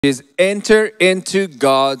Is enter into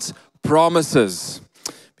God's promises.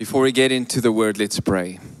 Before we get into the word, let's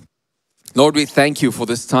pray. Lord, we thank you for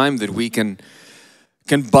this time that we can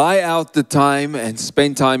buy out the time and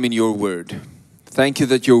spend time in your word. Thank you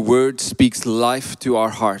that your word speaks life to our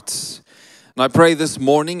hearts. And I pray this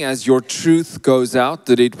morning as your truth goes out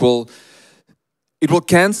that it will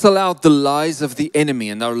cancel out the lies of the enemy,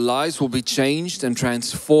 and our lives will be changed and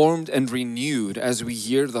transformed and renewed as we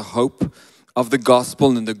hear the hope of the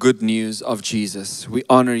gospel and the good news of Jesus. We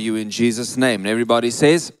honor you in Jesus' name. And everybody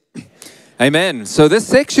says, amen. So this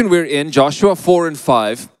section we're in, Joshua 4 and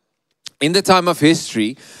 5, in the time of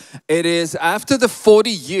history, it is after the 40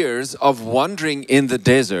 years of wandering in the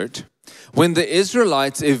desert, when the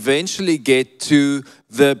Israelites eventually get to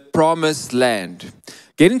the promised land.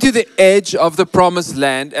 Getting to the edge of the promised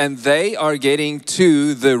land, and they are getting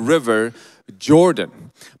to the river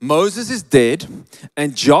Jordan. Moses is dead,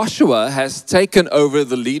 and Joshua has taken over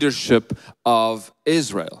the leadership of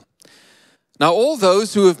Israel. Now, all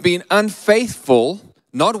those who have been unfaithful,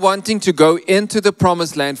 not wanting to go into the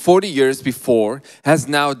promised land 40 years before, has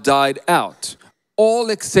now died out. All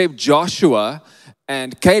except Joshua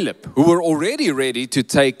and Caleb, who were already ready to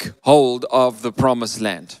take hold of the promised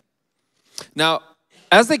land. Now,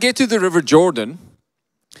 as they get to the river Jordan,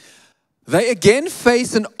 they again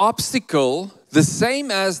face an obstacle the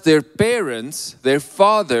same as their parents, their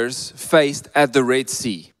fathers, faced at the Red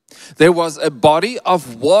Sea. There was a body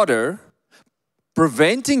of water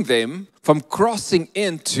preventing them from crossing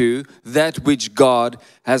into that which God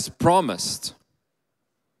has promised.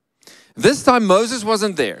 This time Moses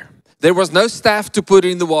wasn't there. There was no staff to put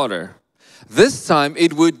in the water. This time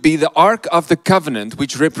it would be the Ark of the Covenant,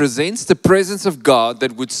 which represents the presence of God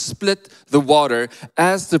that would split the water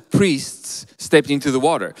as the priests stepped into the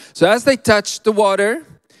water. So as they touched the water,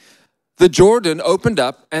 the Jordan opened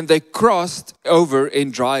up and they crossed over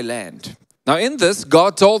in dry land. Now in this,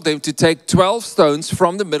 God told them to take 12 stones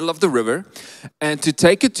from the middle of the river and to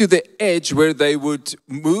take it to the edge where they would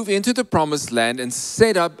move into the promised land and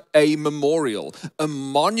set up a memorial, a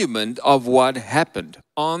monument of what happened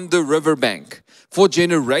on the riverbank for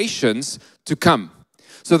generations to come.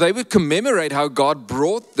 So they would commemorate how God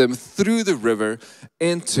brought them through the river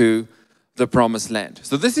into the promised land.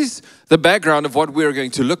 So this is the background of what we're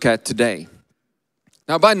going to look at today.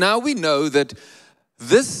 Now by now we know that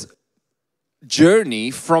this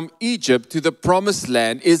journey from Egypt to the promised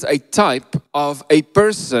land is a type of a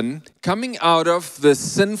person coming out of the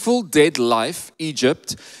sinful dead life,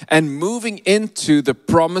 Egypt, and moving into the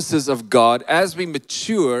promises of God as we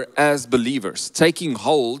mature as believers, taking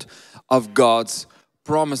hold of God's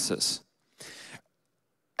promises.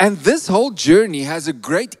 And this whole journey has a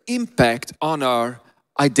great impact on our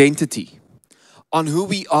identity, on who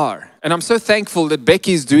we are. And I'm so thankful that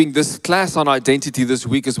Becky is doing this class on identity this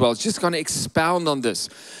week as well. It's just going to expound on this.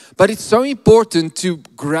 But it's so important to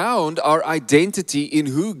ground our identity in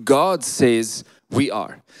who God says we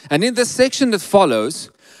are. And in the section that follows,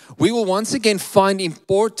 we will once again find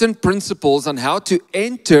important principles on how to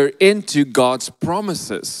enter into God's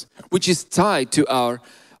promises, which is tied to our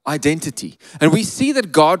identity. And we see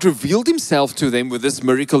that God revealed himself to them with this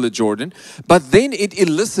miracle at Jordan, but then it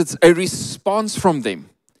elicits a response from them.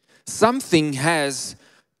 Something has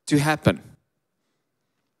to happen.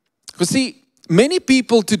 You see, many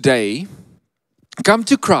people today come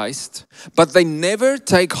to Christ, but they never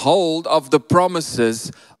take hold of the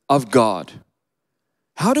promises of God.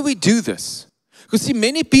 How do we do this? You see,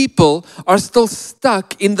 many people are still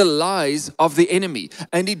stuck in the lies of the enemy,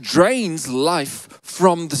 and it drains life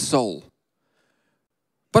from the soul.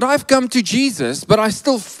 But I've come to Jesus, but I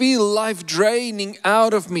still feel life draining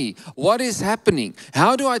out of me. What is happening?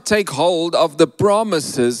 How do I take hold of the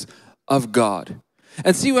promises of God?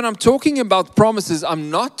 And see, when I'm talking about promises, I'm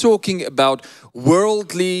not talking about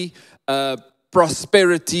worldly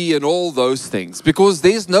prosperity and all those things, because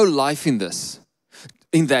there's no life in this.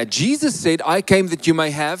 In that, Jesus said, I came that you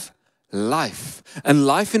may have life, and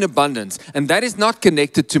life in abundance. And that is not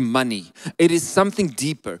connected to money. It is something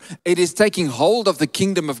deeper. It is taking hold of the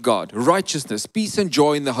kingdom of God, righteousness, peace and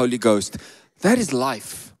joy in the Holy Ghost. That is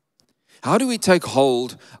life. How do we take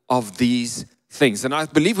hold of these things? And I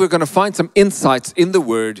believe we're going to find some insights in the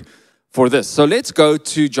word for this. So let's go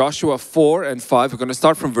to Joshua 4 and 5. We're going to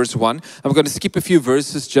start from verse 1. I'm going to skip a few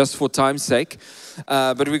verses just for time's sake.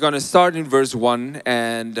 But we're going to start in verse 1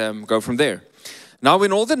 and go from there. Now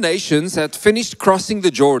when all the nations had finished crossing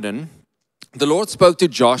the Jordan, the Lord spoke to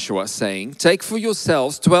Joshua, saying, take for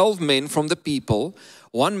yourselves 12 men from the people,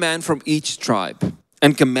 one man from each tribe,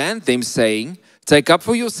 and command them, saying, Take up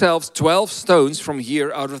for yourselves 12 stones from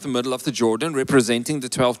here out of the middle of the Jordan, representing the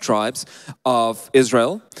 12 tribes of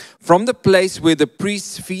Israel, from the place where the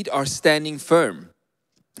priest's feet are standing firm,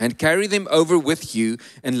 and carry them over with you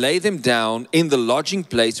and lay them down in the lodging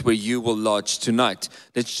place where you will lodge tonight.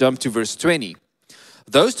 Let's jump to verse 20.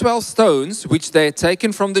 Those 12 stones which they had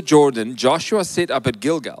taken from the Jordan, Joshua set up at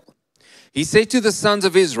Gilgal. He said to the sons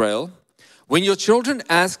of Israel, when your children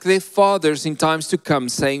ask their fathers in times to come,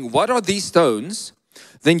 saying, what are these stones?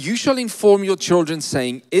 Then you shall inform your children,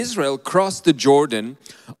 saying, Israel crossed the Jordan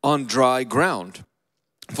on dry ground.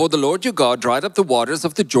 For the Lord your God dried up the waters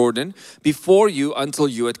of the Jordan before you until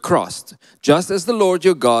you had crossed, just as the Lord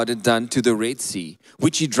your God had done to the Red Sea,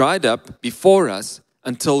 which he dried up before us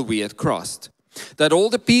until we had crossed. That all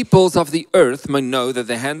the peoples of the earth may know that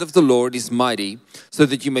the hand of the Lord is mighty, so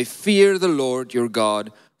that you may fear the Lord your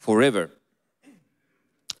God forever.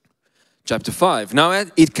 Chapter 5. Now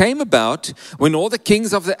it came about when all the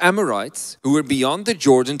kings of the Amorites who were beyond the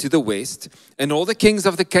Jordan to the west, and all the kings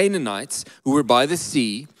of the Canaanites who were by the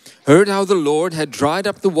sea, heard how the Lord had dried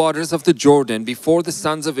up the waters of the Jordan before the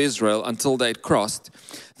sons of Israel until they had crossed,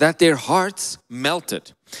 that their hearts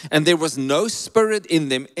melted, and there was no spirit in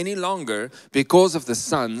them any longer because of the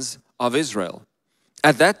sons of Israel.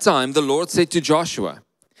 At that time the Lord said to Joshua,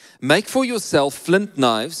 make for yourself flint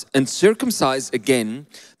knives and circumcise again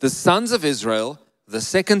the sons of Israel the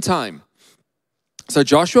second time. So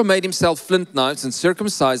Joshua made himself flint knives and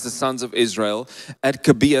circumcised the sons of Israel at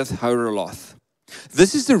Gibeath Haaraloth.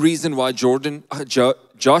 This is the reason why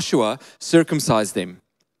Joshua circumcised them.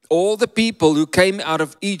 All the people who came out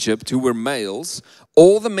of Egypt who were males,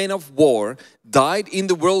 all the men of war, died in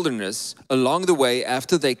the wilderness along the way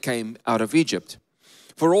after they came out of Egypt.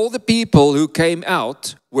 For all the people who came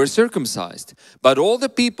out were circumcised, but all the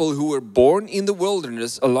people who were born in the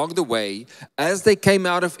wilderness along the way, as they came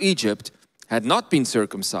out of Egypt, had not been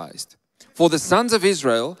circumcised. For the sons of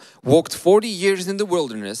Israel walked 40 years in the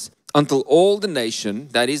wilderness until all the nation,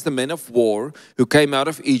 that is the men of war who came out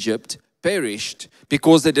of Egypt, perished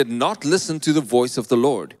because they did not listen to the voice of the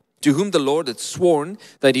Lord, to whom the Lord had sworn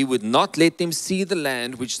that he would not let them see the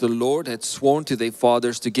land which the Lord had sworn to their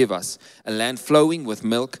fathers to give us, a land flowing with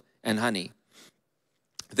milk and honey.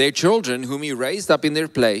 Their children, whom he raised up in their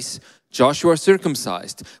place, Joshua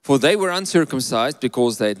circumcised, for they were uncircumcised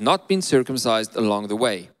because they had not been circumcised along the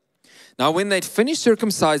way. Now when they'd finished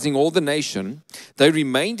circumcising all the nation, they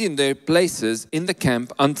remained in their places in the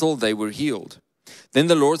camp until they were healed. Then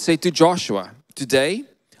the Lord said to Joshua, today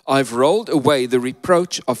I've rolled away the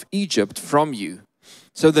reproach of Egypt from you.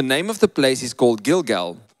 So the name of the place is called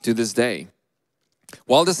Gilgal to this day.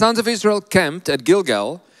 While the sons of Israel camped at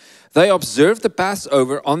Gilgal, they observed the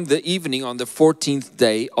Passover on the evening on the 14th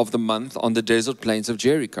day of the month on the desert plains of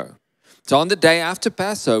Jericho. So on the day after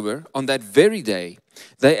Passover, on that very day,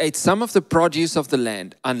 they ate some of the produce of the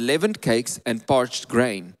land, unleavened cakes and parched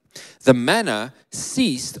grain. The manna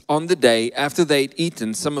ceased on the day after they had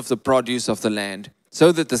eaten some of the produce of the land,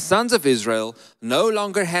 so that the sons of Israel no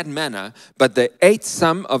longer had manna, but they ate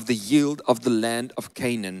some of the yield of the land of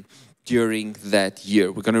Canaan during that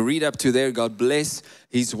year. We're going to read up to there. God bless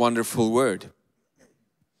his wonderful word.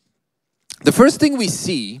 The first thing we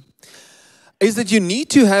see is that you need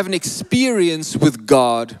to have an experience with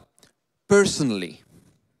God personally.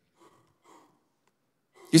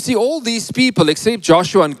 You see, all these people, except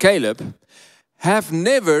Joshua and Caleb, have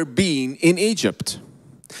never been in Egypt.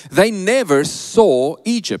 They never saw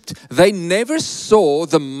Egypt. They never saw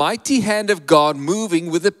the mighty hand of God moving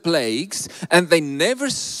with the plagues, and they never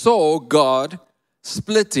saw God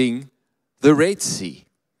splitting the Red Sea.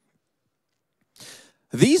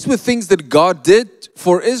 These were things that God did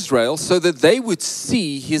for Israel so that they would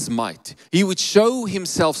see his might. He would show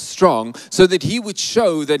himself strong so that he would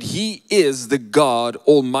show that he is the God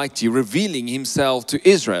Almighty, revealing himself to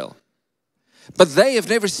Israel. But they have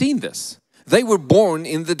never seen this. They were born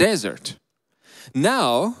in the desert.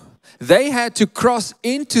 Now, they had to cross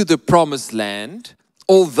into the promised land,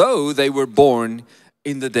 although they were born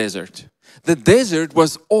in the desert. The desert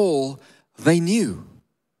was all they knew.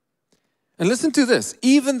 And listen to this.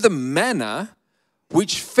 Even the manna,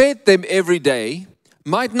 which fed them every day,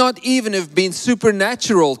 might not even have been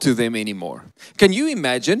supernatural to them anymore. Can you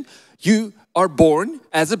imagine? You are born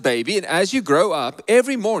as a baby, and as you grow up,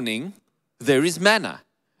 every morning there is manna.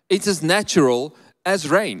 It's as natural as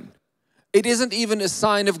rain. It isn't even a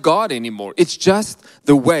sign of God anymore. It's just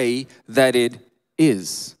the way that it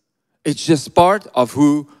is. It's just part of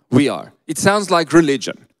who we are. It sounds like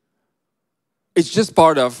religion. It's just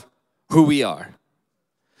part of who we are.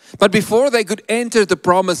 But before they could enter the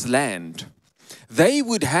promised land, they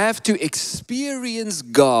would have to experience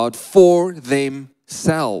God for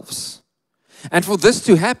themselves. And for this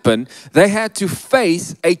to happen, they had to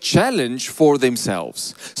face a challenge for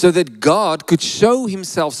themselves so that God could show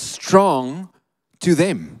himself strong to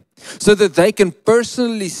them, so that they can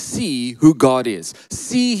personally see who God is,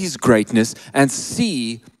 see his greatness, and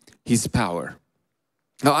see his power.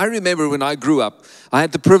 Now, I remember when I grew up, I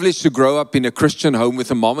had the privilege to grow up in a Christian home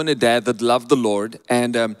with a mom and a dad that loved the Lord.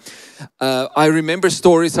 And I remember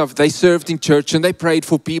stories of they served in church and they prayed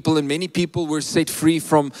for people, and many people were set free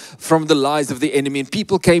from the lies of the enemy, and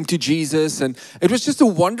people came to Jesus, and it was just a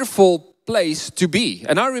wonderful place to be.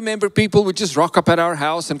 And I remember people would just rock up at our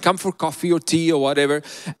house and come for coffee or tea or whatever,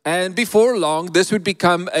 and before long this would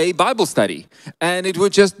become a Bible study, and it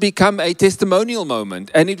would just become a testimonial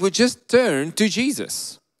moment, and it would just turn to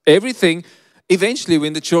Jesus. Everything, eventually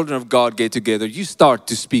when the children of God get together, you start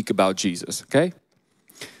to speak about Jesus, okay?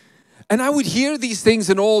 And I would hear these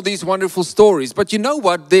things and all these wonderful stories, but you know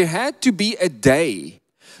what? There had to be a day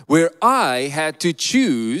where I had to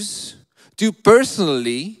choose to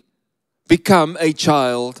personally become a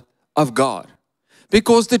child of God.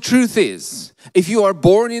 Because the truth is, if you are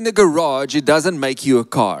born in a garage, it doesn't make you a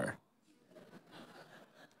car.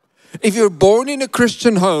 If you're born in a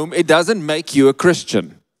Christian home, it doesn't make you a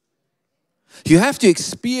Christian. You have to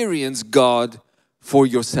experience God for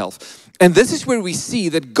yourself. And this is where we see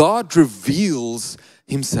that God reveals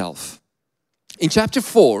himself. In chapter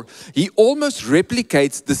 4, he almost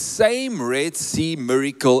replicates the same Red Sea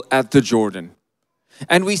miracle at the Jordan.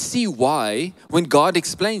 And we see why when God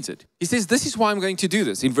explains it. He says, this is why I'm going to do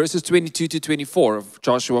this, in verses 22 to 24 of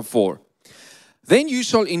Joshua 4. Then you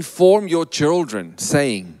shall inform your children,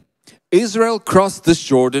 saying, Israel crossed this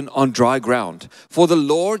Jordan on dry ground. For the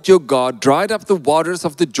Lord your God dried up the waters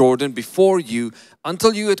of the Jordan before you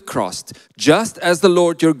until you had crossed, just as the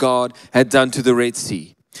Lord your God had done to the Red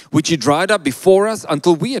Sea, which he dried up before us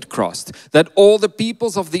until we had crossed, that all the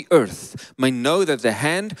peoples of the earth may know that the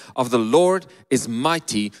hand of the Lord is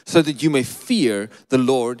mighty, so that you may fear the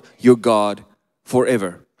Lord your God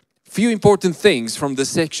forever. Few important things from this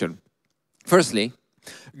section. Firstly,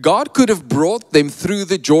 God could have brought them through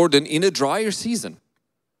the Jordan in a drier season.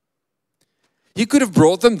 He could have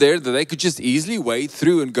brought them there that they could just easily wade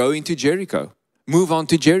through and go into Jericho, move on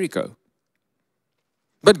to Jericho.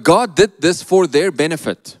 But God did this for their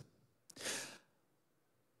benefit.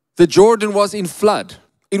 The Jordan was in flood.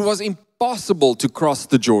 It was impossible to cross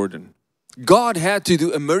the Jordan. God had to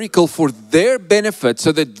do a miracle for their benefit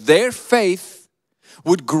so that their faith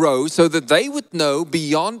would grow, so that they would know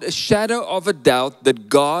beyond a shadow of a doubt that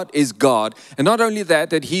God is God. And not only that,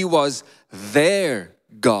 that he was their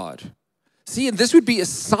God. See, and this would be a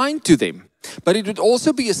sign to them, but it would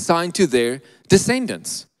also be a sign to their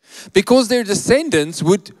descendants. Because their descendants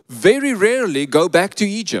would very rarely go back to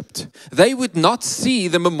Egypt. They would not see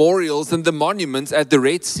the memorials and the monuments at the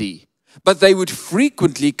Red Sea, but they would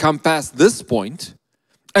frequently come past this point.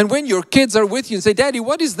 And when your kids are with you and say, Daddy,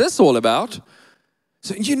 what is this all about?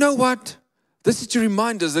 So you know what? This is to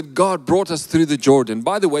remind us that God brought us through the Jordan.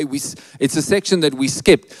 By the way, it's a section that we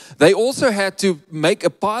skipped. They also had to make a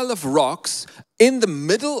pile of rocks in the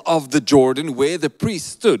middle of the Jordan where the priest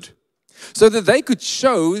stood, so that they could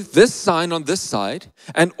show this sign on this side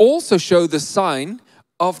and also show the sign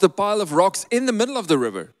of the pile of rocks in the middle of the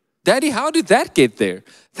river. Daddy, how did that get there?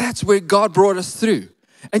 That's where God brought us through.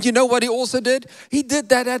 And you know what he also did? He did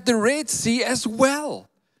that at the Red Sea as well.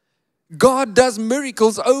 God does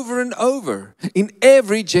miracles over and over in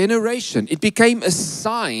every generation. It became a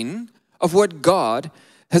sign of what God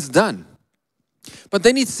has done. But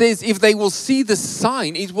then it says, if they will see the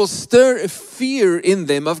sign, it will stir a fear in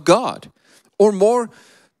them of God. Or more,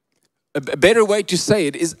 a better way to say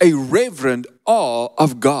it is a reverent awe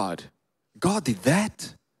of God. God did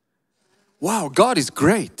that? Wow, God is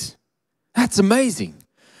great. That's amazing.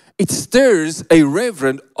 It stirs a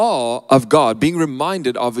reverent awe of God, being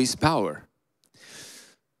reminded of his power.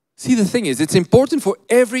 See, the thing is, it's important for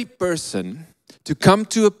every person to come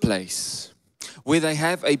to a place where they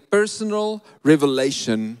have a personal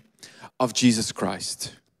revelation of Jesus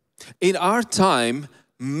Christ. In our time,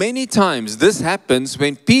 many times this happens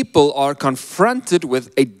when people are confronted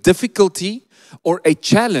with a difficulty or a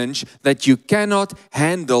challenge that you cannot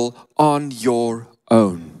handle on your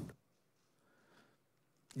own.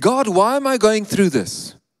 God, why am I going through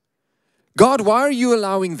this? God, why are you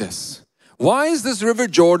allowing this? Why is this river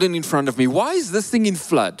Jordan in front of me? Why is this thing in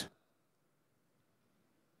flood?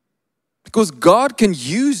 Because God can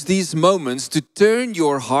use these moments to turn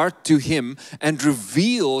your heart to him and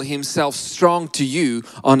reveal himself strong to you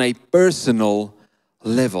on a personal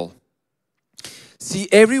level. See,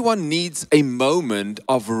 everyone needs a moment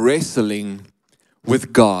of wrestling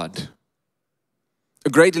with God. A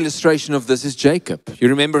great illustration of this is Jacob. You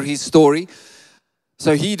remember his story?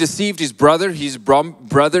 So he deceived his brother. His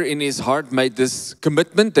brother in his heart made this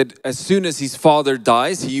commitment that as soon as his father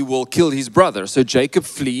dies, he will kill his brother. So Jacob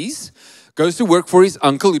flees, goes to work for his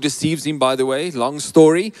uncle, who deceives him, by the way. Long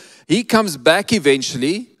story. He comes back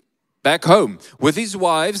eventually, back home, with his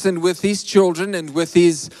wives and with his children and with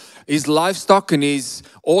his livestock and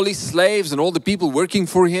all his slaves and all the people working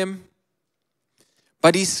for him.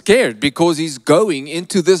 But he's scared because he's going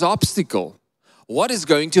into this obstacle. What is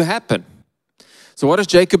going to happen? So what does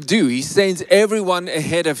Jacob do? He sends everyone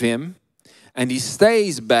ahead of him and he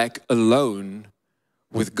stays back alone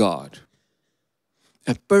with God.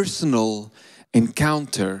 A personal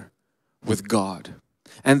encounter with God.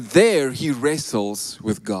 And there he wrestles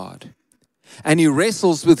with God. And he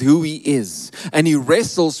wrestles with who he is. And he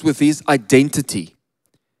wrestles with his identity.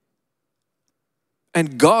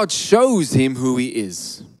 And God shows him who he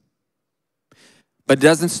is. But it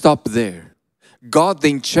doesn't stop there. God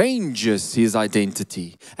then changes his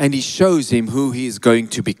identity and he shows him who he is going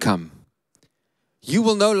to become. You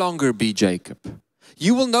will no longer be Jacob.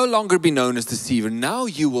 You will no longer be known as deceiver. Now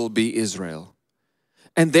you will be Israel.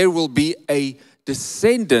 And there will be a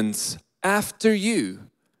descendants after you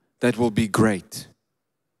that will be great.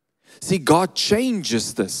 See, God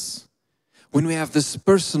changes this when we have this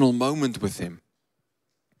personal moment with him.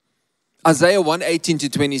 Isaiah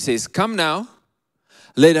 1:18-20 says, "Come now,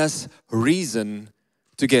 let us reason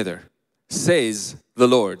together, says the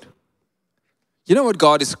Lord." You know what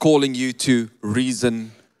God is calling you to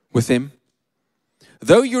reason with him?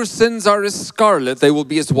 Though your sins are as scarlet, they will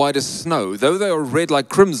be as white as snow. Though they are red like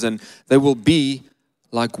crimson, they will be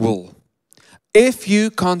like wool. If you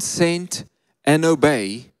consent and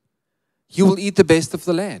obey, you will eat the best of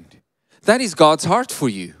the land. That is God's heart for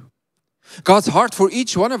you. God's heart for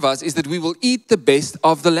each one of us is that we will eat the best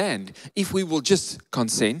of the land if we will just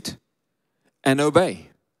consent and obey.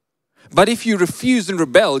 But if you refuse and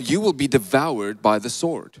rebel, you will be devoured by the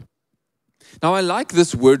sword. Now, I like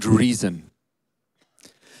this word reason.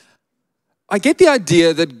 I get the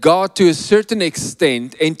idea that God, to a certain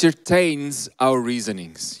extent, entertains our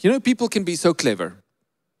reasonings. You know, people can be so clever.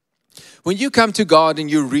 When you come to God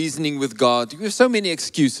and you're reasoning with God, you have so many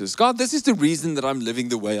excuses. God, this is the reason that I'm living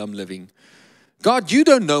the way I'm living. God, you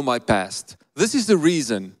don't know my past. This is the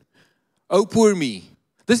reason. Oh, poor me.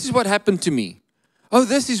 This is what happened to me. Oh,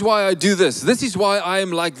 this is why I do this. This is why I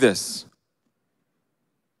am like this.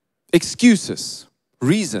 Excuses,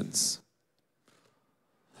 reasons.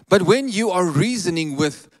 But when you are reasoning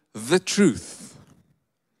with the truth,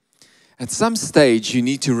 at some stage you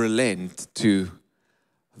need to relent to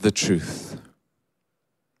the truth.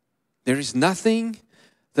 There is nothing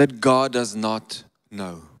that God does not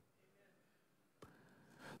know.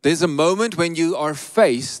 There's a moment when you are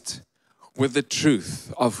faced with the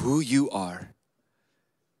truth of who you are.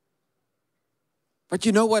 But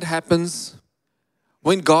you know what happens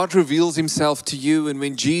when God reveals himself to you, and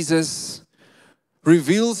when Jesus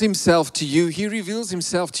reveals himself to you, he reveals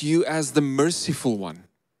himself to you as the merciful one.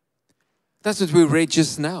 That's what we read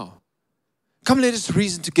just now. Come, let us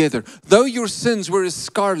reason together. Though your sins were as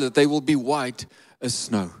scarlet, they will be white as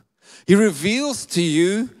snow. He reveals to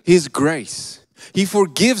you his grace. He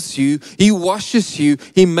forgives you. He washes you.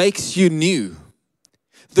 He makes you new.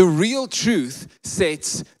 The real truth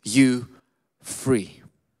sets you free.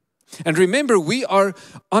 And remember, we are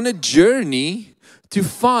on a journey to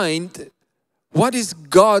find what is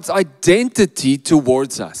God's identity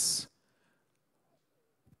towards us.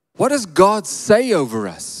 What does God say over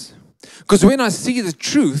us? Because when I see the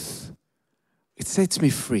truth, it sets me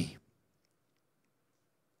free.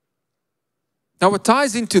 Now, what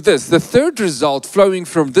ties into this, the third result flowing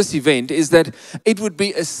from this event is that it would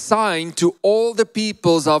be a sign to all the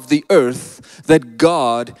peoples of the earth that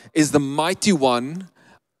God is the mighty one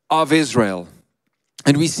of Israel.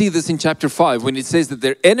 And we see this in chapter 5 when it says that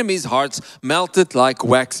their enemies' hearts melted like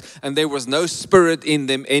wax and there was no spirit in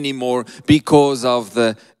them anymore because of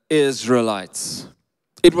the Israelites.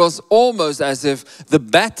 It was almost as if the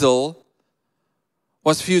battle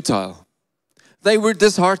was futile. They were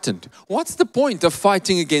disheartened. What's the point of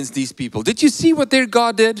fighting against these people? Did you see what their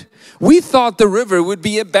God did? We thought the river would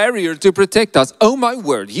be a barrier to protect us. Oh my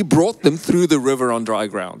word, he brought them through the river on dry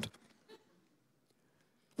ground.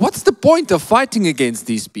 What's the point of fighting against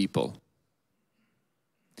these people?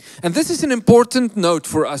 And this is an important note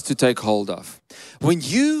for us to take hold of. When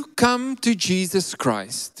you come to Jesus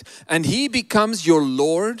Christ and he becomes your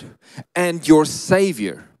Lord and your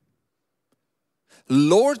Savior,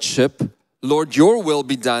 lordship Lord, your will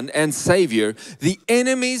be done, and Savior, the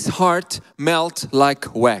enemy's heart melt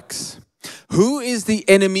like wax. Who is the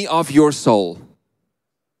enemy of your soul?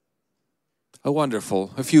 Oh,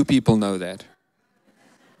 wonderful. A few people know that.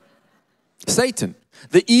 Satan,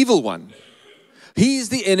 the evil one. He is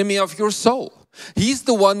the enemy of your soul. He's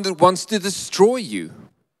the one that wants to destroy you.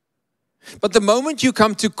 But the moment you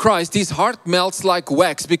come to Christ, his heart melts like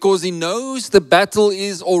wax because he knows the battle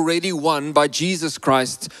is already won by Jesus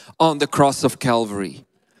Christ on the cross of Calvary.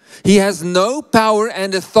 He has no power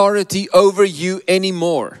and authority over you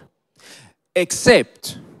anymore,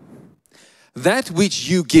 except that which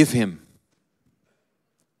you give him.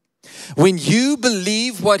 When you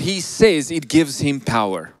believe what he says, it gives him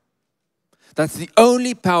power. That's the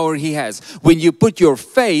only power he has. When you put your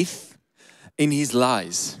faith in his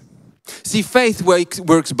lies. See, faith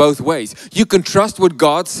works both ways. You can trust what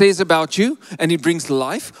God says about you and it brings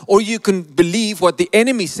life, or you can believe what the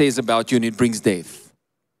enemy says about you and it brings death.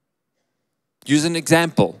 Use an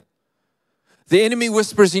example. The enemy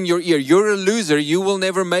whispers in your ear, you're a loser, you will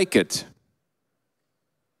never make it.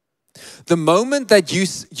 The moment that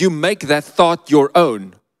you make that thought your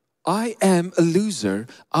own, I am a loser,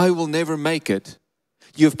 I will never make it,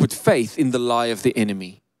 you have put faith in the lie of the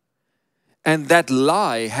enemy. And that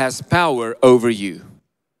lie has power over you.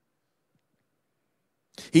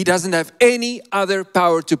 He doesn't have any other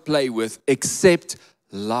power to play with except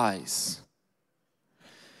lies.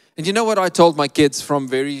 And you know what I told my kids from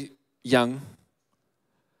very young?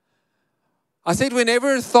 I said,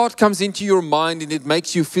 whenever a thought comes into your mind and it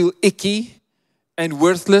makes you feel icky and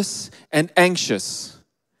worthless and anxious,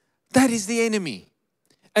 that is the enemy.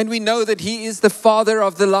 And we know that he is the father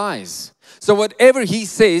of the lies. So whatever he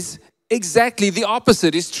says, exactly the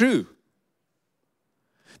opposite is true.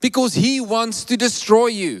 Because he wants to destroy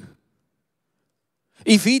you.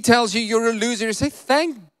 If he tells you you're a loser, you say,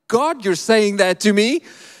 thank God you're saying that to me.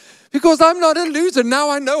 Because I'm not a loser. Now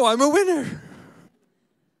I know I'm a winner.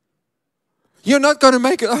 You're not going to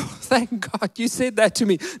make it. Oh, thank God you said that to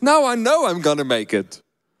me. Now I know I'm going to make it.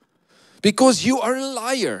 Because you are a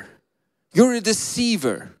liar. You're a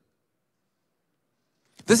deceiver.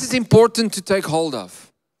 This is important to take hold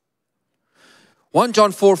of. 1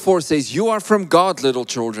 John 4:4 says, you are from God, little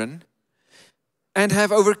children, and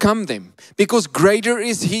have overcome them, because greater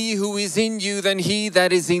is he who is in you than he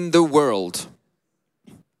that is in the world.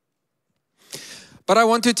 But I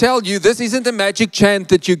want to tell you, this isn't a magic chant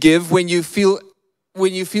that you give when you feel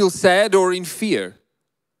sad or in fear.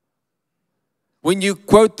 When you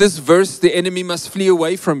quote this verse, the enemy must flee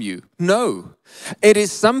away from you. No, it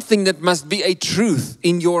is something that must be a truth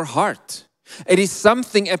in your heart. It is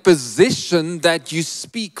something, a position that you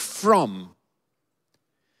speak from.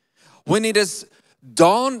 When it has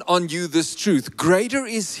dawned on you this truth, greater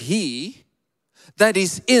is he that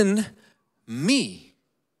is in me.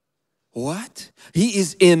 What? He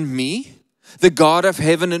is in me, the God of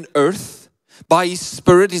heaven and earth. By his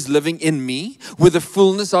Spirit is living in me with the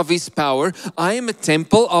fullness of his power. I am a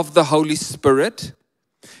temple of the Holy Spirit.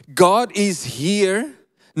 God is here.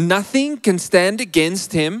 Nothing can stand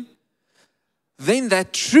against him. Then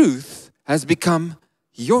that truth has become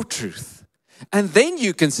your truth. And then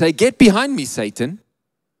you can say, get behind me, Satan.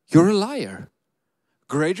 You're a liar.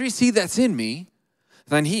 Greater is he that's in me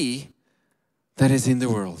than he that is in the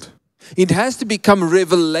world. It has to become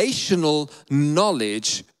revelational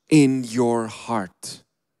knowledge in your heart.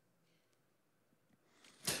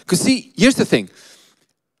 Because see, here's the thing.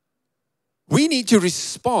 We need to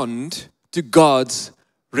respond to God's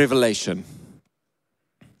revelation.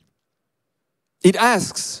 It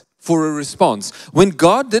asks for a response. When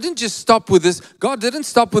God didn't just stop with this, God didn't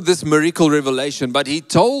stop with this miracle revelation, but he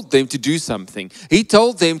told them to do something. He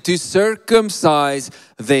told them to circumcise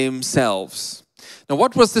themselves. Now,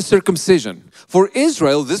 what was the circumcision? For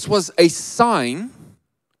Israel, this was a sign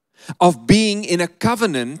of being in a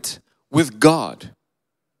covenant with God.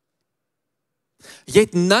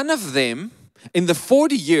 Yet none of them in the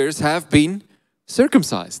 40 years have been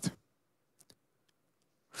circumcised.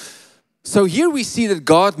 So here we see that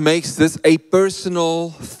God makes this a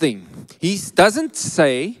personal thing. He doesn't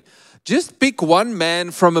say, just pick one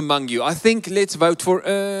man from among you. I think let's vote for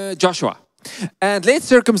Joshua. And let's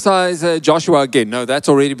circumcise Joshua again. No, that's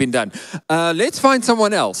already been done. Let's find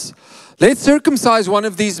someone else. Let's circumcise one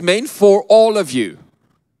of these men for all of you.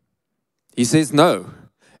 He says no.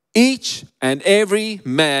 Each and every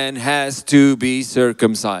man has to be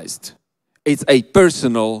circumcised. It's a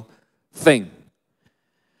personal thing.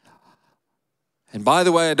 And by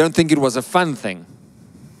the way, I don't think it was a fun thing.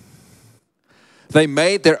 They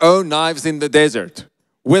made their own knives in the desert.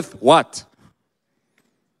 With what?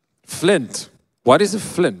 Flint. What is a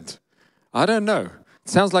flint? I don't know. It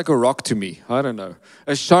sounds like a rock to me. I don't know.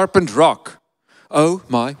 A sharpened rock. Oh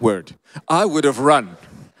my word. I would have run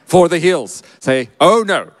for the hills. Say, oh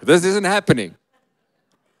no, this isn't happening.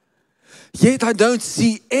 Yet I don't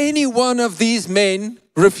see any one of these men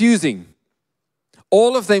refusing.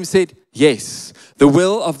 All of them said, yes, the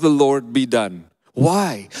will of the Lord be done.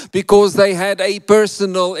 Why? Because they had a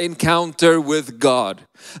personal encounter with God.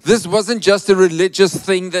 This wasn't just a religious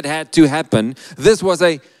thing that had to happen. This was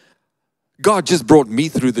God just brought me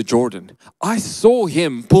through the Jordan. I saw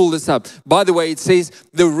him pull this up. By the way, it says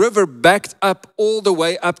the river backed up all the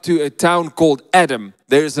way up to a town called Adam.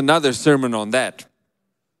 There's another sermon on that.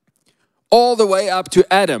 All the way up to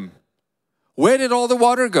Adam. Where did all the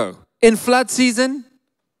water go? In flood season?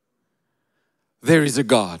 There is a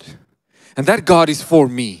God. And that God is for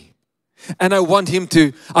me. And I want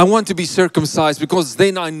to be circumcised because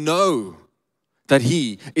then I know that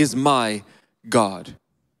he is my God.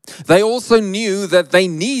 They also knew that they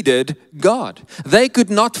needed God. They could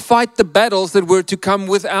not fight the battles that were to come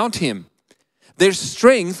without him. Their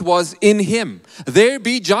strength was in him. There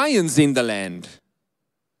be giants in the land.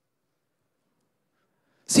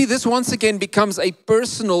 See, this once again becomes a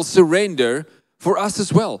personal surrender for us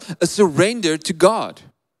as well. A surrender to God.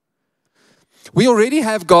 We already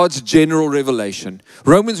have God's general revelation.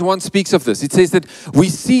 Romans 1 speaks of this. It says that we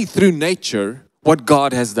see through nature what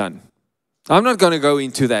God has done. I'm not going to go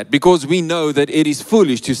into that because we know that it is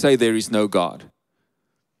foolish to say there is no God.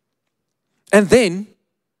 And then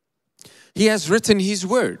he has written his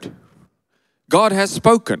word. God has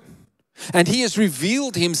spoken. And he has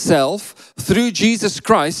revealed himself through Jesus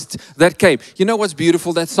Christ that came. You know what's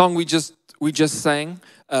beautiful? That song we just sang,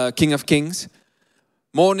 King of Kings.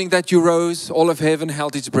 Morning that you rose, all of heaven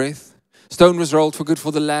held its breath. Stone was rolled for good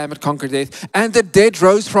for the Lamb, it conquered death. And the dead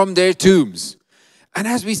rose from their tombs. And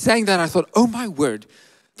as we sang that, I thought, oh my word.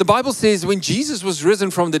 The Bible says when Jesus was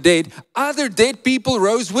risen from the dead, other dead people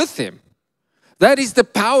rose with him. That is the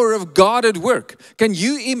power of God at work. Can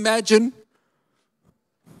you imagine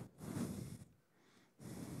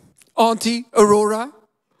Auntie Aurora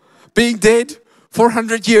being dead for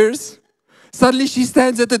 100 years? Suddenly she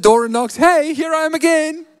stands at the door and knocks, hey, here I am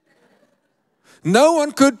again. No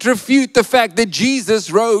one could refute the fact that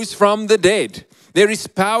Jesus rose from the dead. There is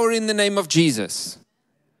power in the name of Jesus.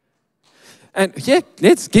 And yeah,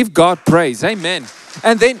 let's give God praise. Amen.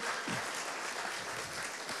 And then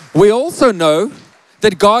we also know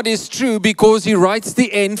that God is true because he writes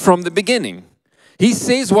the end from the beginning. He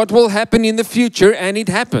says what will happen in the future and it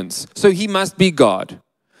happens. So he must be God.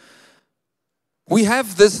 We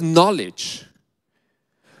have this knowledge.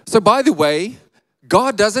 So by the way,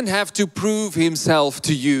 God doesn't have to prove himself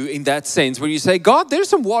to you in that sense where you say, God, there's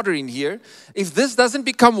some water in here. If this doesn't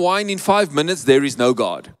become wine in 5 minutes, there is no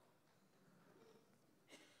God.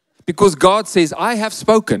 Because God says, I have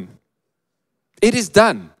spoken. It is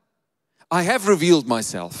done. I have revealed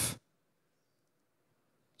myself.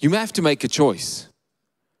 You may have to make a choice.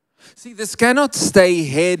 See, this cannot stay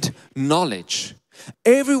head knowledge.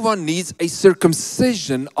 Everyone needs a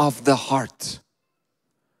circumcision of the heart.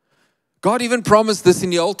 God even promised this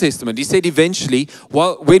in the Old Testament. He said eventually,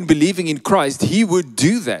 when believing in Christ, he would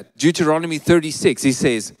do that. Deuteronomy 36, he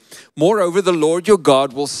says, moreover, the Lord your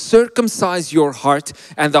God will circumcise your heart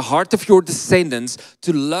and the heart of your descendants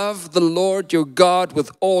to love the Lord your God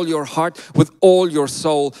with all your heart, with all your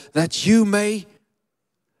soul, that you may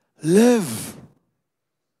live.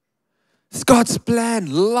 It's God's plan,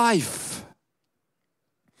 life.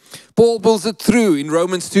 Paul pulls it through in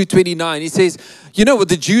Romans 2:29. He says, you know what,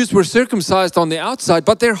 the Jews were circumcised on the outside,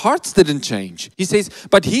 but their hearts didn't change. He says,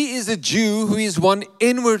 but he is a Jew who is one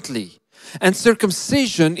inwardly. And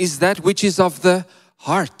circumcision is that which is of the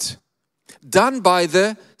heart, done by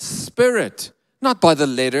the Spirit, not by the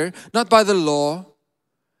letter, not by the law.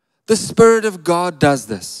 The Spirit of God does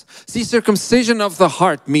this. See, circumcision of the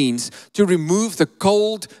heart means to remove the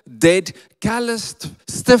cold, dead, calloused,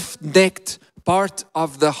 stiff-necked part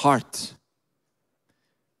of the heart,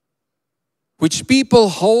 which people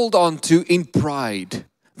hold on to in pride.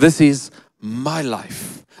 This is my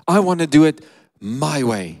life. I want to do it my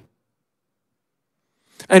way.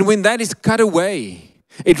 And when that is cut away,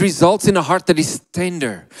 it results in a heart that is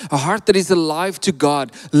tender, a heart that is alive to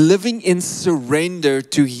God, living in surrender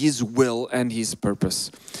to his will and his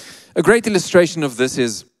purpose. A great illustration of this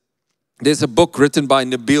is, there's a book written by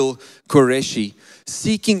Nabil Qureshi,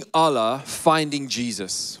 Seeking Allah, Finding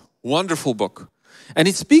Jesus. Wonderful book. And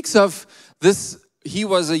it speaks of this. He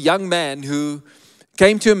was a young man who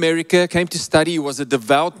came to America, came to study. He was a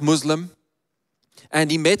devout Muslim.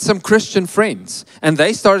 And he met some Christian friends. And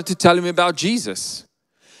they started to tell him about Jesus.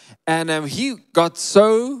 And he got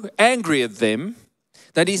so angry at them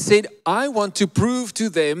that he said, I want to prove to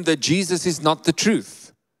them that Jesus is not the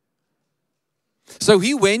truth. So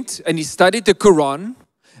he went and he studied the Quran.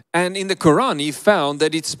 And in the Quran, he found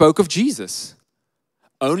that it spoke of Jesus.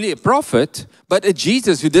 Only a prophet, but a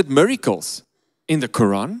Jesus who did miracles. In the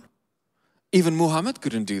Quran, even Muhammad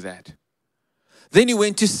couldn't do that. Then he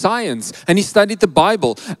went to science and he studied the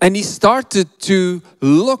Bible and he started to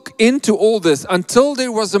look into all this until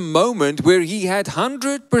there was a moment where he had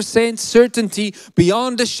 100% certainty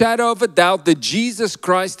beyond a shadow of a doubt that Jesus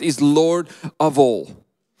Christ is Lord of all.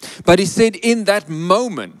 But he said in that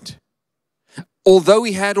moment, although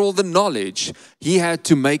he had all the knowledge, he had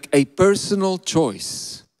to make a personal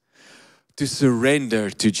choice to surrender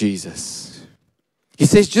to Jesus. He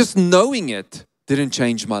says, just knowing it didn't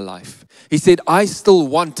change my life. He said, I still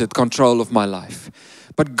wanted control of my life.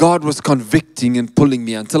 But God was convicting and pulling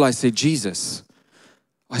me until I said, Jesus,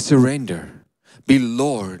 I surrender. Be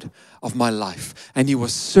Lord of my life. And he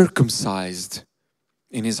was circumcised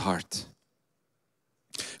in his heart.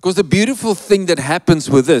 Because the beautiful thing that happens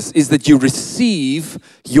with this is that you receive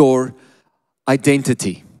your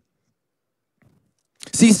identity.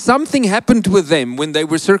 See, something happened with them when they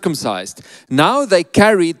were circumcised. Now they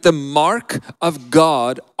carried the mark of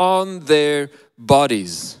God on their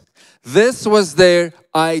bodies. This was their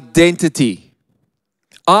identity.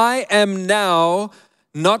 I am now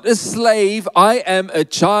not a slave. I am a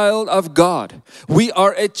child of God. We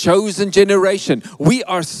are a chosen generation. We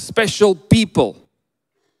are special people.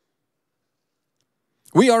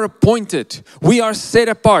 We are appointed. We are set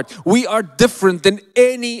apart. We are different than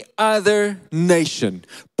any other nation.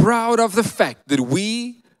 Proud of the fact that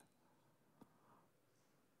we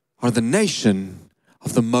are the nation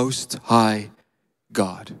of the Most High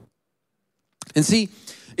God. And see,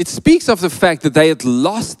 it speaks of the fact that they had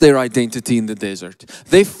lost their identity in the desert.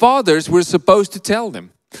 Their fathers were supposed to tell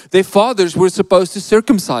them. Their fathers were supposed to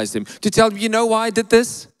circumcise them. To tell them, you know why I did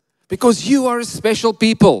this? Because you are a special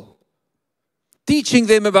people. Teaching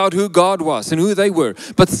them about who God was and who they were.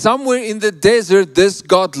 But somewhere in the desert, this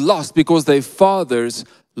got lost because their fathers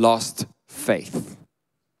lost faith.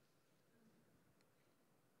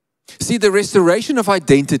 See, the restoration of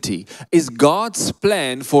identity is God's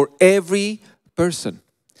plan for every person.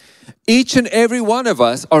 Each and every one of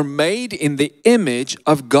us are made in the image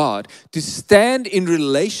of God to stand in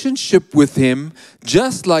relationship with Him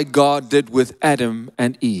just like God did with Adam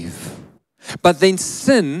and Eve. But then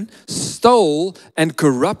sin stole and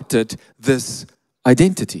corrupted this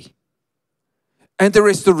identity. And the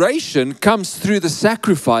restoration comes through the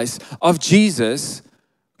sacrifice of Jesus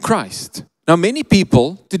Christ. Now, many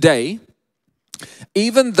people today,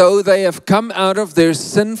 even though they have come out of their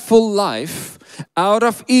sinful life, out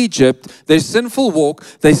of Egypt, their sinful walk,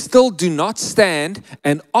 they still do not stand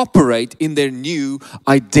and operate in their new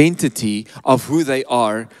identity of who they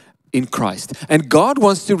are in Christ. And God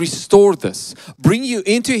wants to restore this, bring you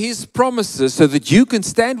into His promises so that you can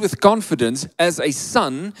stand with confidence as a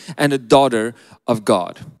son and a daughter of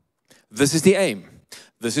God. This is the aim.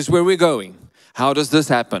 This is where we're going. How does this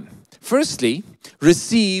happen? Firstly,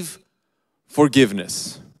 receive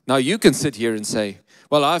forgiveness. Now you can sit here and say,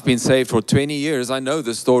 well, I've been saved for 20 years. I know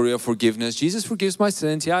the story of forgiveness. Jesus forgives my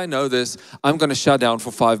sins. Yeah, I know this. I'm going to shut down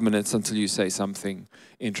for 5 minutes until you say something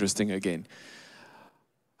interesting again.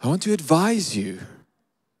 I want to advise you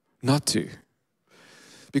not to.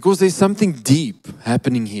 Because there's something deep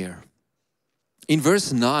happening here. In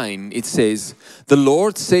verse 9, it says, the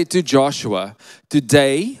Lord said to Joshua,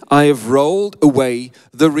 today I have rolled away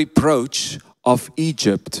the reproach of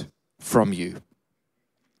Egypt from you.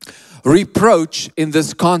 Reproach in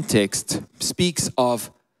this context speaks of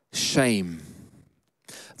shame.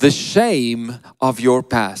 The shame of your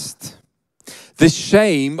past. The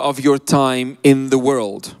shame of your time in the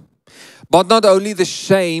world. But not only the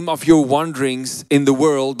shame of your wanderings in the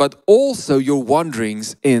world, but also your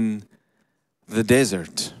wanderings in the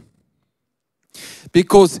desert.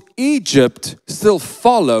 Because Egypt still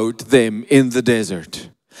followed them in the desert.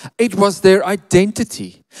 It was their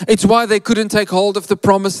identity. It's why they couldn't take hold of the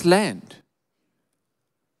promised land.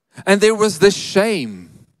 And there was the shame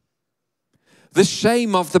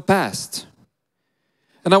of the past.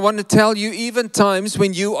 And I want to tell you, even times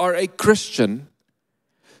when you are a Christian,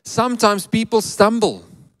 sometimes people stumble.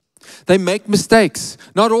 They make mistakes.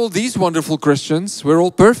 Not all these wonderful Christians, we're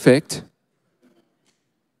all perfect.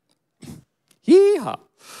 Yeah.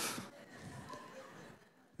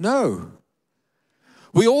 No.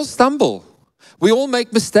 We all stumble. We all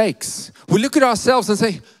make mistakes. We look at ourselves and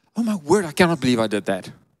say, oh my word, I cannot believe I did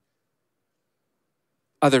that.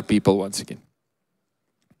 Other people once again.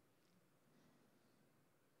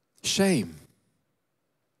 Shame.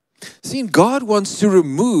 See, God wants to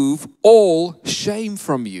remove all shame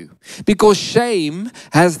from you because shame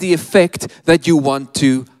has the effect that you want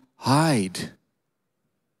to hide.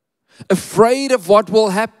 Afraid of what will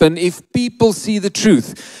happen if people see the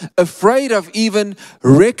truth. Afraid of even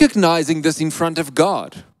recognizing this in front of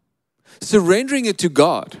God. Surrendering it to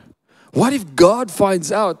God. What if God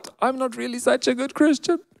finds out I'm not really such a good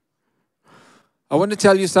Christian? I want to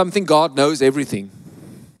tell you something. God knows everything.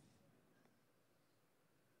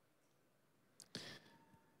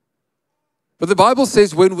 But the Bible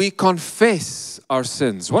says when we confess our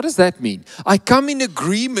sins, what does that mean? I come in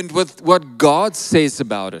agreement with what God says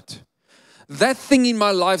about it. That thing in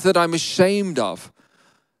my life that I'm ashamed of.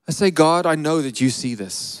 I say, God, I know that you see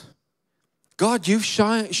this. God, you've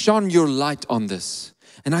shone your light on this.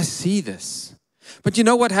 And I see this. But you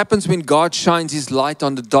know what happens when God shines His light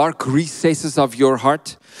on the dark recesses of your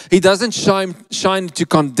heart? He doesn't shine to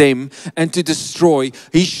condemn and to destroy.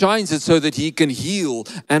 He shines it so that He can heal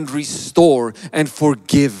and restore and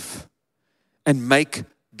forgive and make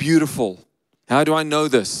beautiful. How do I know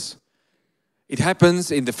this? It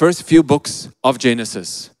happens in the first few books of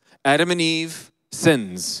Genesis. Adam and Eve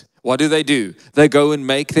sins. What do? They go and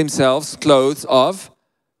make themselves clothes of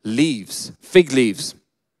leaves, fig leaves.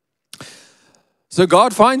 So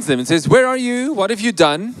God finds them and says, where are you? What have you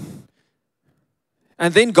done?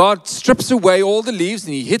 And then God strips away all the leaves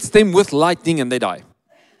and He hits them with lightning and they die.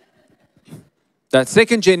 That's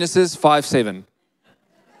 2 Genesis 5:7.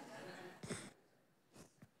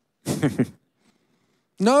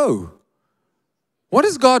 No. What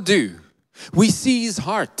does God do? We see His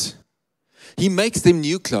heart. He makes them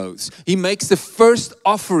new clothes. He makes the first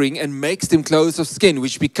offering and makes them clothes of skin,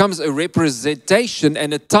 which becomes a representation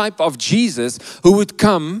and a type of Jesus who would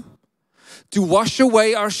come to wash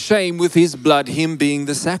away our shame with His blood, Him being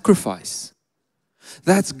the sacrifice.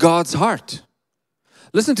 That's God's heart.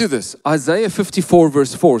 Listen to this. Isaiah 54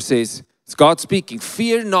 verse 4 says, it's God speaking,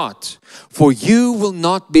 fear not, for you will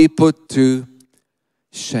not be put to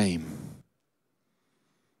shame.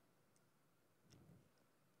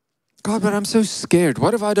 God, but I'm so scared.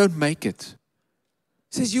 What if I don't make it?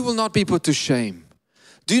 He says, you will not be put to shame.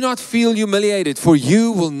 Do not feel humiliated, for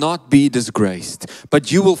you will not be disgraced,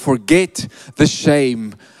 but you will forget the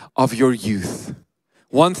shame of your youth.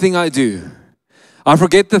 One thing I do, I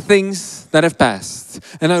forget the things that have passed,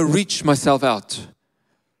 and I reach myself out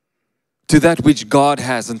to that which God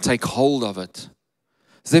has and take hold of it.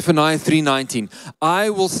 Zephaniah 3:19,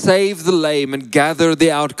 I will save the lame and gather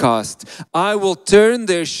the outcast. I will turn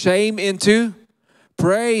their shame into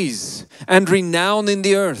praise and renown in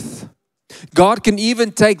the earth. God can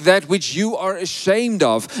even take that which you are ashamed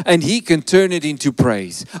of and He can turn it into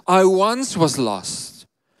praise. I once was lost,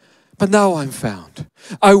 but now I'm found.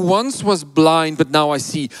 I once was blind, but now I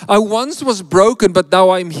see. I once was broken, but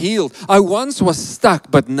now I'm healed. I once was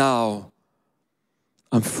stuck, but now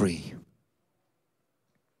I'm free.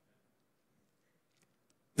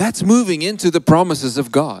 That's moving into the promises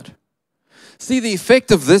of God. See, the effect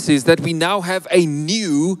of this is that we now have a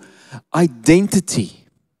new identity.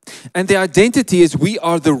 And the identity is we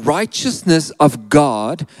are the righteousness of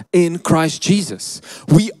God in Christ Jesus.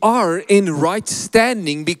 We are in right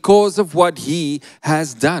standing because of what He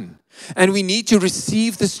has done. And we need to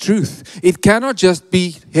receive this truth. It cannot just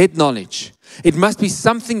be head knowledge. It must be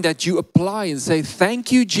something that you apply and say,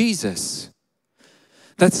 thank you, Jesus.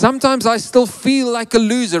 That sometimes I still feel like a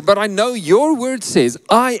loser, but I know your word says,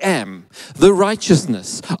 I am the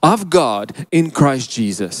righteousness of God in Christ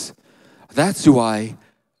Jesus. That's who I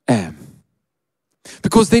am.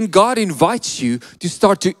 Because then God invites you to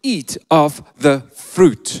start to eat of the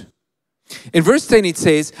fruit. In verse 10 it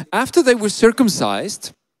says, after they were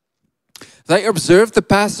circumcised, they observed the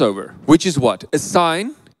Passover, which is what? A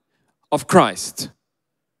sign of Christ.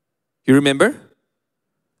 You remember?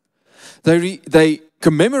 They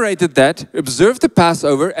commemorated that, observed the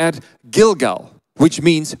Passover at Gilgal, which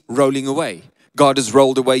means rolling away. God has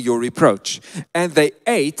rolled away your reproach. And they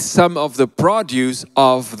ate some of the produce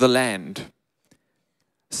of the land.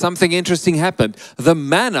 Something interesting happened. The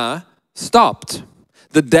manna stopped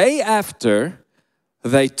the day after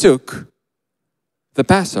they took the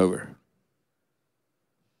Passover.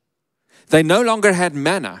 They no longer had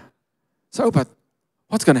manna. So, but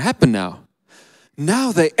what's going to happen now?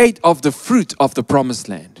 Now they ate of the fruit of the promised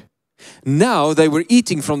land. Now they were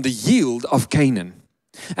eating from the yield of Canaan.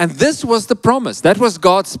 And this was the promise. That was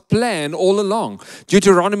God's plan all along.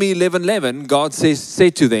 Deuteronomy 11:11, God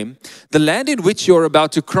said to them, the land in which you're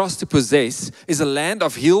about to cross to possess is a land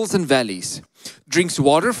of hills and valleys, drinks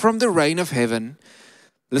water from the rain of heaven.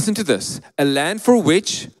 Listen to this, a land for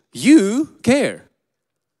which you care.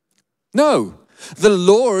 No, the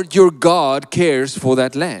Lord your God cares for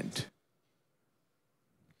that land.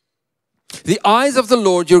 The eyes of the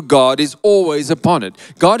Lord your God is always upon it.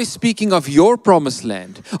 God is speaking of your promised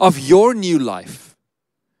land, of your new life.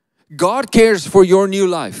 God cares for your new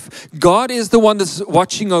life. God is the one that's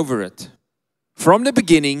watching over it. From the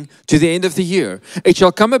beginning to the end of the year. It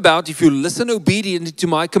shall come about, if you listen obediently to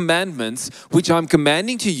my commandments, which I'm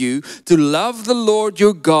commanding to you, to love the Lord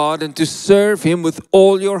your God and to serve him with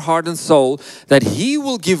all your heart and soul, that he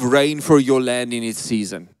will give rain for your land in its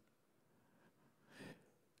season.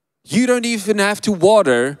 You don't even have to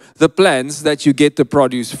water the plants that you get the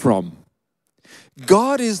produce from.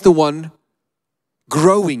 God is the one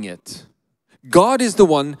growing it. God is the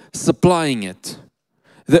one supplying it.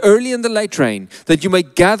 The early and the late rain, that you may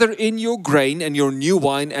gather in your grain and your new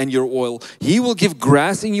wine and your oil. He will give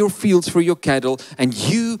grass in your fields for your cattle, and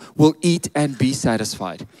you will eat and be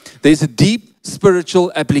satisfied. There's a deep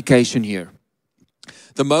spiritual application here.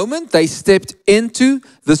 The moment they stepped into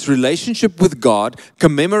this relationship with God,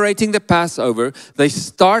 commemorating the Passover, they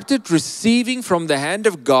started receiving from the hand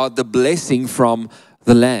of God the blessing from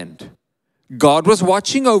the land. God was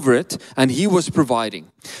watching over it and he was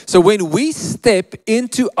providing. So when we step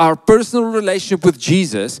into our personal relationship with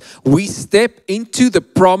Jesus, we step into the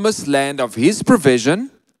promised land of his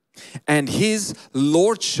provision and his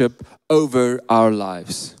lordship over our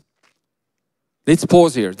lives. Let's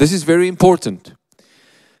pause here. This is very important.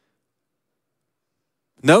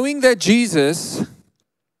 Knowing that Jesus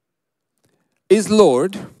is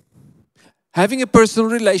Lord, having a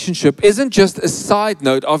personal relationship isn't just a side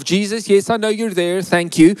note of Jesus, yes, I know you're there,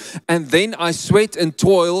 thank you, and then I sweat and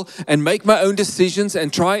toil and make my own decisions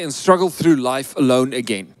and try and struggle through life alone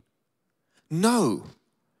again. No.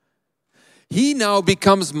 He now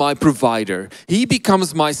becomes my provider. He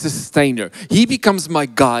becomes my sustainer. He becomes my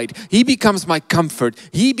guide. He becomes my comfort.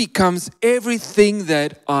 He becomes everything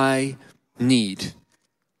that I need.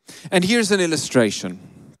 And here's an illustration.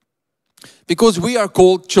 Because we are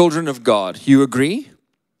called children of God. You agree?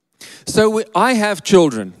 So I have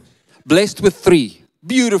children, blessed with 3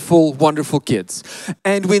 beautiful, wonderful kids.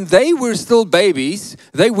 And when they were still babies,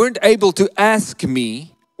 they weren't able to ask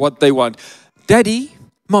me what they want. Daddy,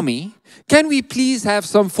 Mommy, can we please have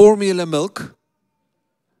some formula milk?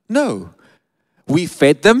 No. We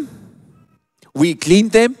fed them. We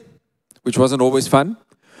cleaned them, which wasn't always fun.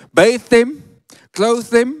 Bathed them,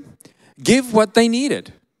 clothed them, give what they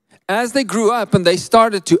needed. As they grew up and they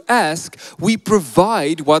started to ask, we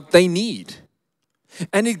provide what they need.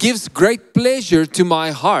 And it gives great pleasure to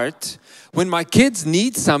my heart when my kids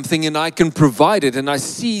need something and I can provide it and I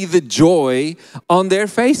see the joy on their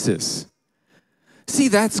faces. See,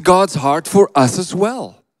 that's God's heart for us as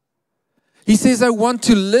well. He says, I want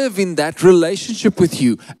to live in that relationship with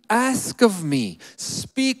you. Ask of me.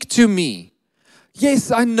 Speak to me.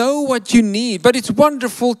 Yes, I know what you need, but it's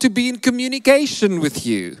wonderful to be in communication with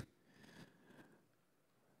you.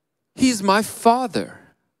 He's my Father.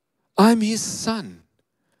 I'm his son.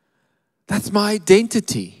 That's my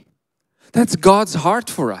identity. That's God's heart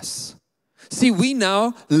for us. See, we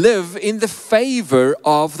now live in the favor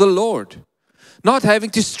of the Lord. Not having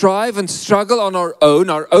to strive and struggle on our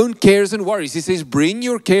own cares and worries. He says, bring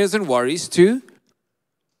your cares and worries to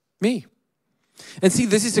me. And see,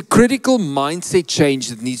 this is a critical mindset change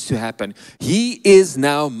that needs to happen. He is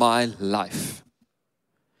now my life.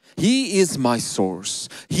 He is my source.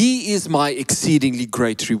 He is my exceedingly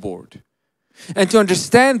great reward. And to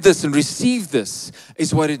understand this and receive this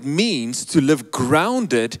is what it means to live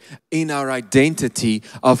grounded in our identity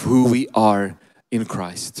of who we are in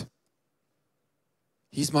Christ.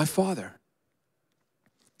 He's my Father.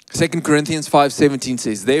 2 Corinthians 5:17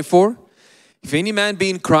 says, therefore, if any man be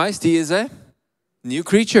in Christ, he is a new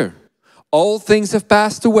creature. All things have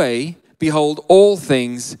passed away. Behold, all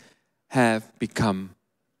things have become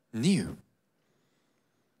new.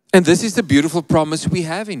 And this is the beautiful promise we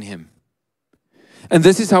have in him. And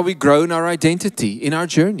this is how we grow in our identity, in our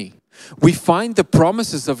journey. We find the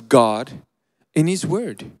promises of God in his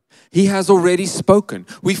word. He has already spoken.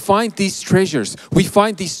 We find these treasures. We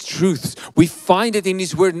find these truths. We find it in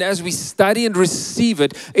his word. And as we study and receive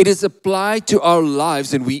it, it is applied to our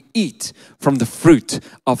lives and we eat from the fruit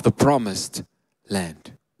of the promised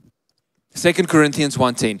land. 2 Corinthians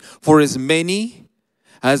 1:10. For as many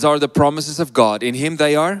as are the promises of God, in him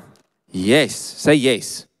they are yes. Say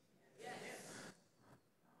yes. Yes.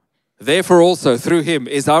 Therefore also through him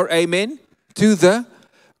is our amen to the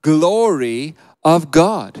glory of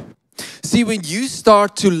God. See, when you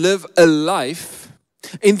start to live a life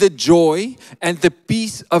in the joy and the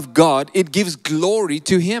peace of God, it gives glory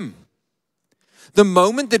to him. The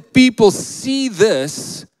moment that people see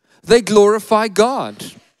this, they glorify God.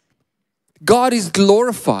 God is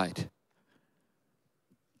glorified.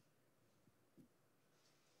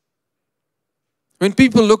 When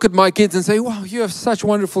people look at my kids and say, wow, you have such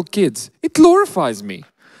wonderful kids, it glorifies me.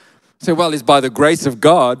 I say, well, it's by the grace of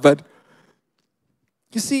God, but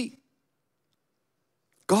you see,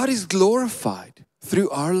 God is glorified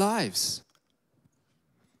through our lives.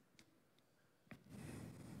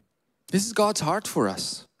 This is God's heart for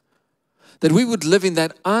us, that we would live in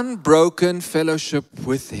that unbroken fellowship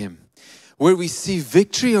with Him, where we see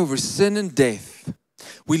victory over sin and death.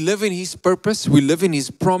 We live in His purpose. We live in His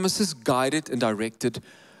promises, guided and directed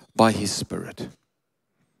by His Spirit.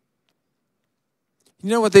 You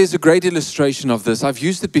know what? There's a great illustration of this. I've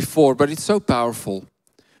used it before, but it's so powerful.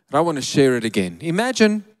 And I want to share it again.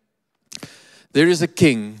 Imagine there is a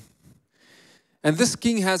king, and this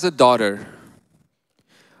king has a daughter.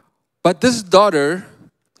 But this daughter,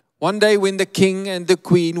 one day when the king and the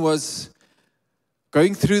queen was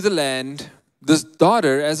going through the land, this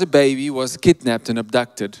daughter, as a baby, was kidnapped and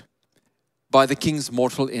abducted by the king's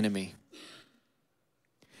mortal enemy.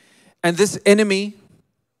 And this enemy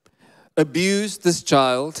abused this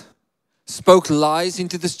child, spoke lies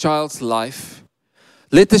into this child's life,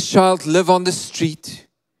 let this child live on the street,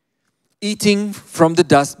 eating from the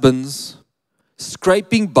dustbins,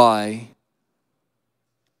 scraping by,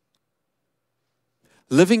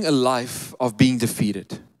 living a life of being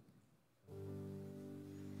defeated.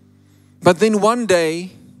 But then one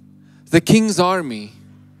day, the king's army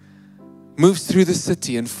moves through the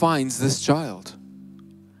city and finds this child.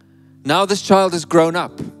 Now this child has grown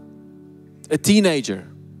up, a teenager.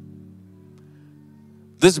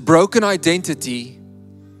 This broken identity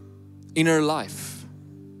in her life.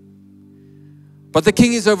 But the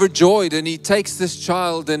king is overjoyed, and he takes this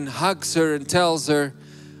child and hugs her and tells her,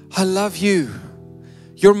 I love you.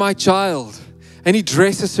 You're my child. And he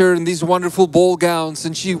dresses her in these wonderful ball gowns,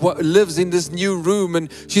 and she lives in this new room,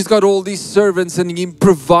 and she's got all these servants, and he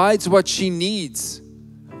provides what she needs.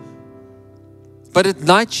 But at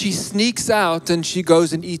night she sneaks out and she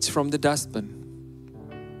goes and eats from the dustbin.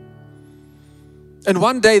 And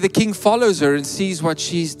one day the king follows her and sees what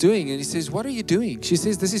she's doing, and he says, what are you doing? She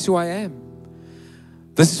says, this is who I am.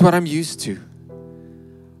 This is what I'm used to.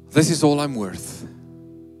 This is all I'm worth.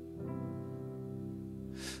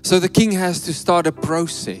 So the king has to start a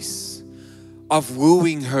process of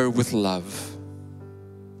wooing her with love,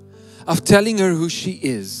 of telling her who she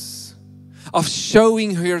is, of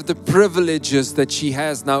showing her the privileges that she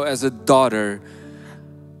has now as a daughter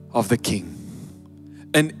of the king,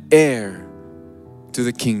 an heir to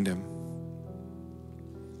the kingdom.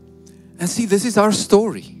 And see, this is our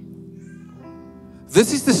story.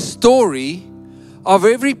 This is the story of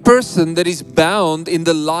every person that is bound in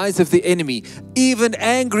the lies of the enemy, even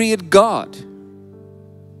angry at God.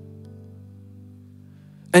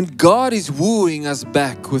 And God is wooing us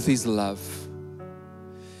back with His love.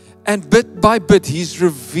 And bit by bit, He's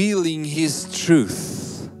revealing His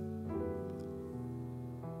truth.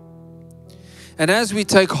 And as we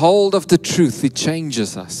take hold of the truth, it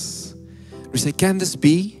changes us. We say, can this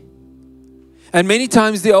be? And many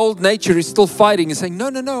times the old nature is still fighting and saying,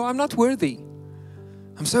 no, I'm not worthy.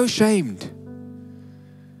 I'm so ashamed.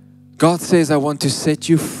 God says, I want to set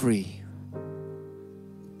you free.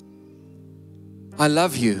 I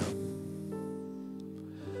love you.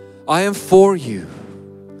 I am for you.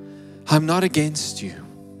 I'm not against you.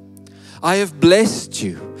 I have blessed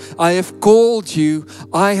you. I have called you.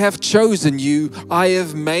 I have chosen you. I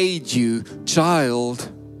have made you.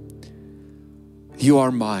 Child, you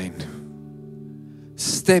are mine.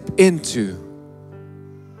 Step into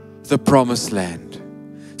the promised land.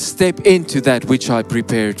 Step into that which I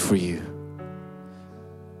prepared for you.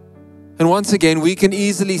 And once again, we can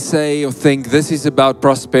easily say or think this is about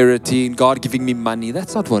prosperity and God giving me money.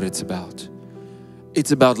 That's not what it's about.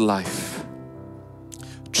 It's about life.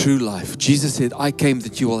 True life. Jesus said, I came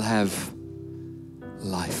that you will have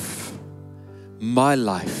life.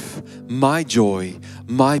 My joy,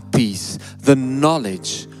 my peace, the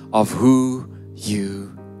knowledge of who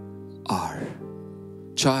you are.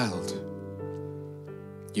 Child,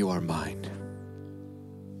 you are mine.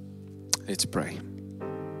 Let's pray.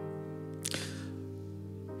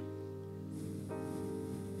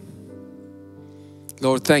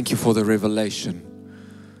 Lord, thank you for the revelation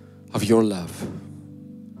of your love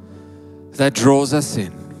that draws us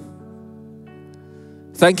in.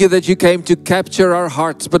 Thank you that you came to capture our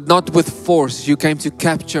hearts, but not with force. You came to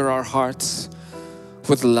capture our hearts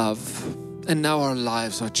with love. And now our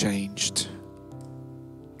lives are changed.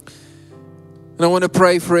 And I want to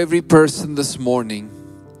pray for every person this morning,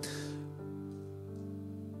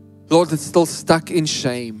 Lord, that's still stuck in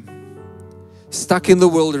shame. stuck in the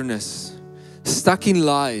wilderness, stuck in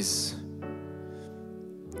lies.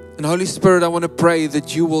 And Holy Spirit, I want to pray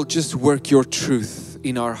that you will just work your truth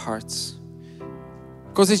in our hearts.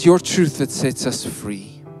 Because it's your truth that sets us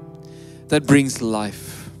free, that brings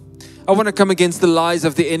life. I want to come against the lies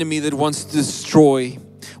of the enemy that wants to destroy,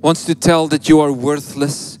 wants to tell that you are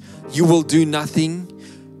worthless, you will do nothing,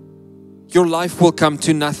 your life will come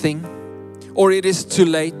to nothing, or it is too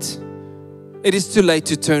late. It is too late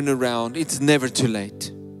to turn around. It's never too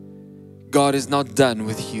late. God is not done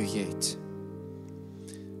with you yet.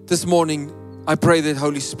 This morning, I pray that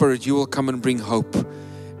Holy Spirit, you will come and bring hope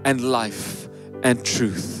and life and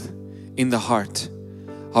truth in the heart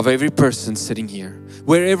of every person sitting here.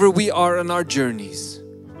 Wherever we are on our journeys,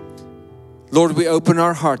 Lord, we open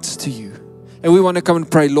our hearts to you. And we want to come and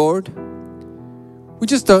pray, Lord, we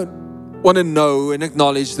just don't want to know and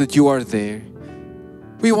acknowledge that you are there.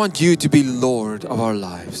 We want you to be Lord of our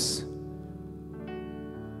lives.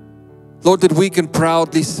 Lord, that we can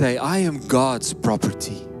proudly say, I am God's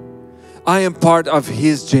property. I am part of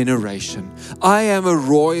His generation. I am a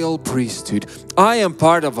royal priesthood. I am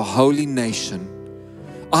part of a holy nation.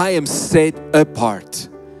 I am set apart.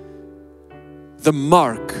 The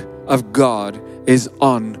mark of God is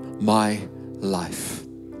on my life.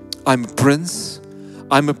 I'm a prince.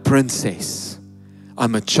 I'm a princess.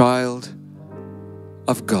 I'm a child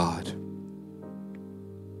of God.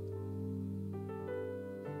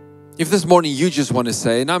 If this morning you just want to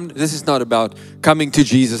say, and this is not about coming to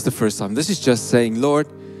Jesus the first time. This is just saying, Lord,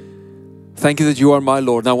 thank you that you are my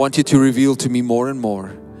Lord. And I want you to reveal to me more and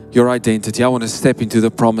more your identity. I want to step into the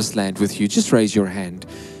promised land with you. Just raise your hand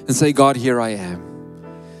and say, God, here I am.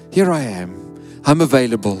 Here I am. I'm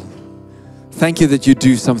available. Thank you that you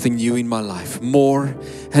do something new in my life. More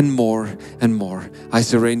and more and more. I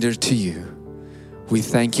surrender to you. We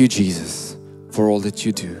thank you, Jesus, for all that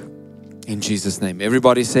you do. In Jesus' name.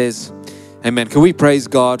 Everybody says, amen. Can we praise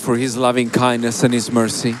God for His loving kindness and His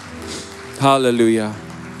mercy? Hallelujah.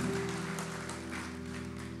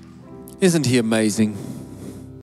 Isn't He amazing?